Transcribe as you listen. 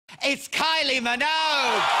it's Kylie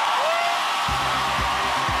Minogue.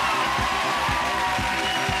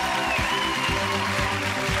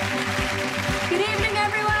 Good evening,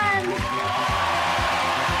 everyone.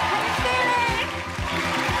 How you feeling?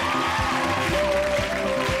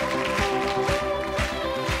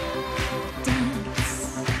 Dance,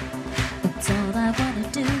 it's all I wanna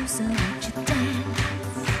do, so won't you dance?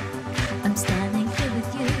 I'm standing here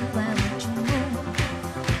with you, why won't you move?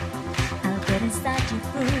 I'll get inside your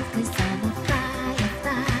groove, 'cause I'm a fire,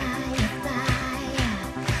 fire, fire.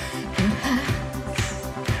 It hurts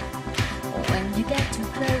when you get too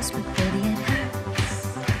close, but baby it hurts.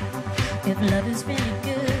 If love is really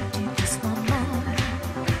good, you just want more.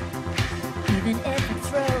 Even if it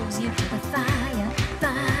throws you to the fire,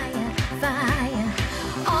 fire, fire.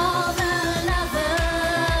 All the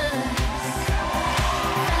lovers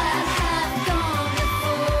that have gone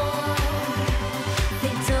before,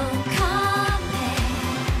 they don't compare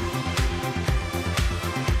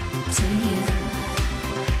to you.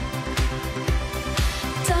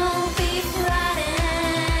 Don't be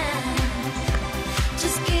frightened,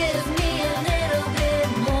 just give me a little bit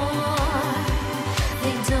more.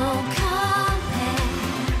 They don't compare.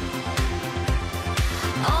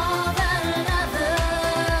 All the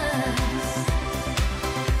lovers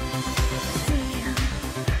feel.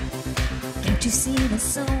 Can't you see there's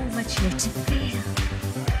so much here to feel?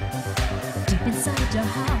 Deep inside your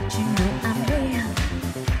heart, you know I'm real.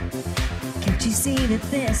 Can't you see that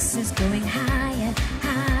this is going higher,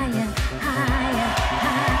 higher, higher,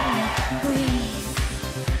 higher? Breathe.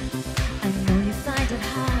 I know you find it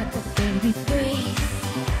hard, but baby, breathe.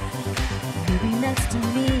 Baby, next to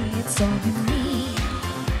me, it's all you need.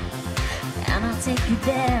 And I'll take you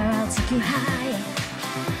there, I'll take you higher.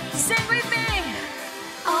 Sing with me!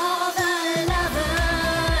 All the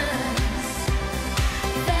lovers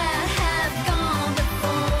that have gone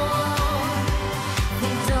before,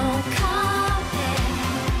 they don't compare,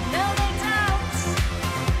 no they don't,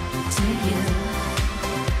 to you.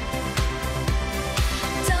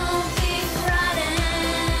 Don't be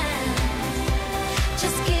frightened,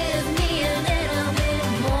 just give me a little bit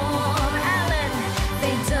more. Alan,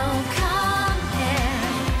 they don't compare.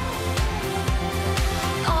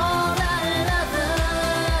 All the lovers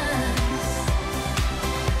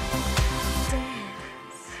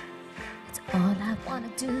dance. It's all I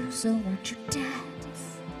wanna do, so won't you dance?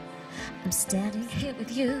 I'm standing here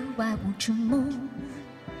with you, why won't you move?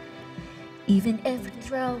 Even if it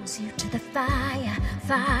throws you to the fire,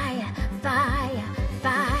 fire, fire,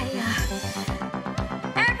 fire.